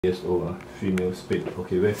Years old, female spayed.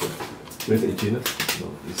 Okay, where's the itchiness? No,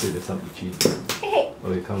 you say there's some itchy.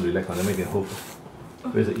 Okay, come relax on them, make it hold.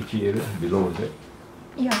 Where's the itchy area? Below, is it?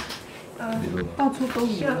 Yeah. Below. 到处都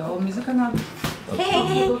有了，我每次看到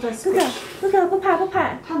都在 scratch。哥哥不怕不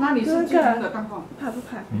怕。他哪里是最痛的状况？不怕不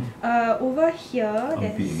怕。Over here,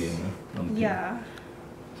 Armpit there's again, armpit. yeah.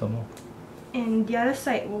 Some more. And the other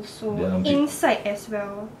side also, The armpit. inside as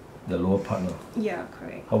well. The lower part now. Yeah,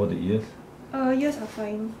 correct. How about the ears? Ears are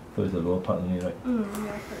fine. So it's the lower part only, right? Yeah,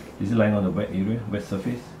 correct. Is it lying on the wet area, wet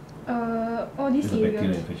surface? All these Is it bacterial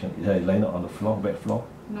areas. infection? Is it lying on the floor, wet floor?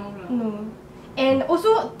 No. And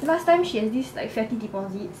also, last time she has these like fatty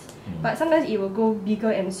deposits, but sometimes it will go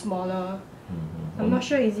bigger and smaller. I'm not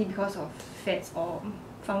sure is it because of fats or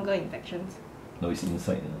fungal infections. No, it's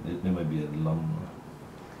inside. There might be a lump.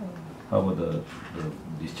 How about the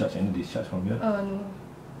discharge? Any discharge from here? No.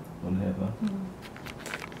 Don't have, huh?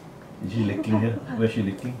 Is she licking here? Where is she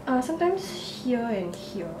licking? Sometimes here and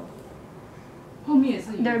here. 后面也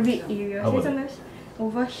是有。 The red areas. How And about sometimes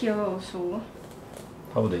over here also.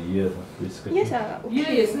 How about the ears? Do you scratch Yes, Okay.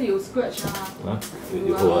 也也是有 scratch 啊。Huh?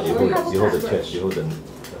 You hold the chest, you hold the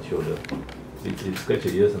shoulder. You scratch the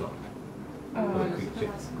ears or not? Quick check.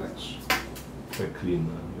 scratch。 Quite clean.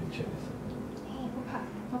 You check this. 不怕。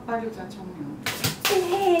他拜六才冲凉。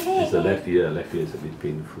It's the left ear. Left ear is a bit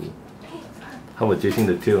painful. How about chasing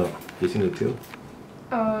the tail? Chasing the tail?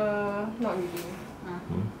 Not really.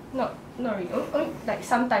 Not really. Like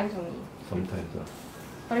sometimes only. Sometimes.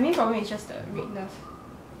 But the main problem is just the redness.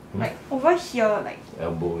 Like over here, like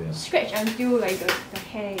Elbow, yeah. scratch until like the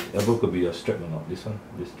hair. Elbow could be a strap or not. This one,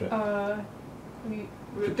 this strap.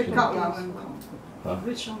 Will take out lah when Huh?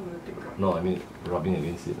 Which one will take out? No, I mean rubbing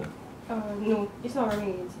against it. No, it's not rubbing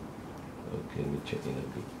against it. Okay, let me check in a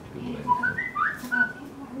bit.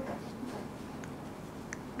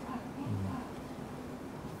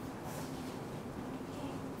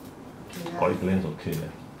 Oil glands okay.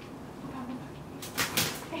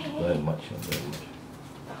 Very much.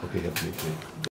 Okay, please.